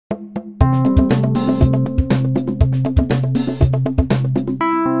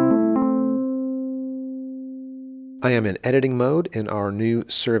I am in editing mode in our new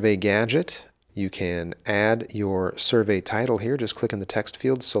survey gadget. You can add your survey title here. Just click in the text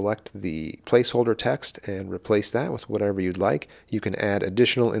field, select the placeholder text, and replace that with whatever you'd like. You can add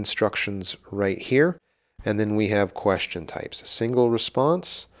additional instructions right here. And then we have question types: single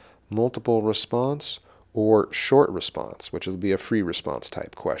response, multiple response, or short response, which will be a free response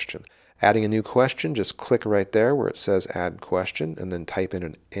type question. Adding a new question, just click right there where it says add question and then type in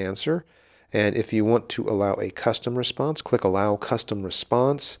an answer. And if you want to allow a custom response, click allow custom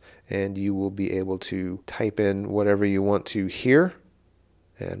response and you will be able to type in whatever you want to here.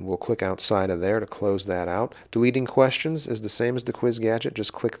 And we'll click outside of there to close that out. Deleting questions is the same as the quiz gadget.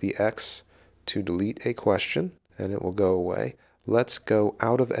 Just click the X to delete a question and it will go away. Let's go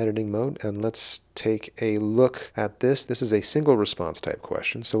out of editing mode and let's take a look at this. This is a single response type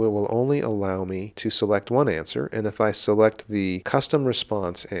question, so it will only allow me to select one answer. And if I select the custom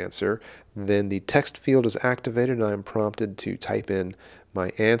response answer, then the text field is activated and I'm prompted to type in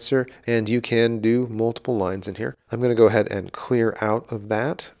my answer. And you can do multiple lines in here. I'm going to go ahead and clear out of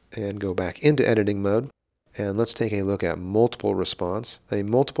that and go back into editing mode. And let's take a look at multiple response. A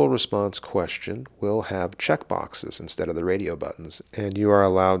multiple response question will have checkboxes instead of the radio buttons, and you are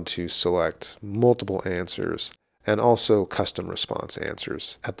allowed to select multiple answers and also custom response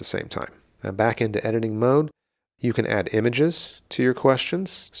answers at the same time. Now back into editing mode, you can add images to your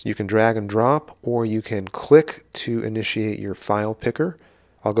questions. So you can drag and drop, or you can click to initiate your file picker.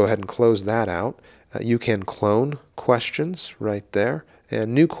 I'll go ahead and close that out. You can clone questions right there.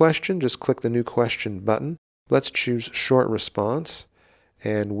 And new question, just click the new question button. Let's choose short response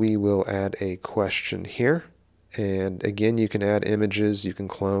and we will add a question here. And again, you can add images, you can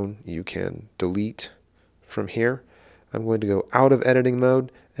clone, you can delete from here. I'm going to go out of editing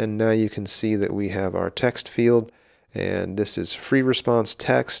mode and now you can see that we have our text field and this is free response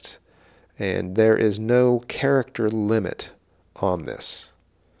text and there is no character limit on this.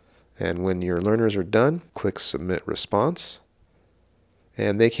 And when your learners are done, click submit response.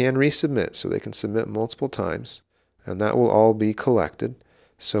 And they can resubmit, so they can submit multiple times, and that will all be collected.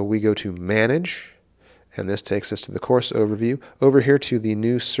 So we go to Manage, and this takes us to the course overview. Over here to the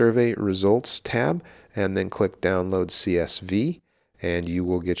new Survey Results tab, and then click Download CSV, and you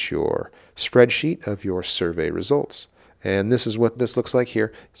will get your spreadsheet of your survey results. And this is what this looks like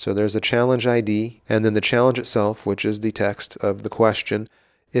here. So there's a challenge ID, and then the challenge itself, which is the text of the question.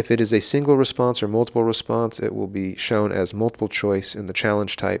 If it is a single response or multiple response, it will be shown as multiple choice in the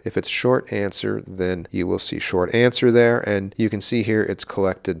challenge type. If it's short answer, then you will see short answer there, and you can see here it's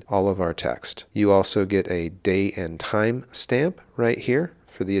collected all of our text. You also get a day and time stamp right here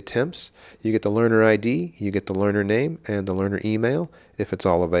for the attempts. You get the learner ID, you get the learner name, and the learner email if it's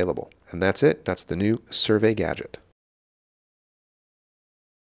all available. And that's it. That's the new survey gadget.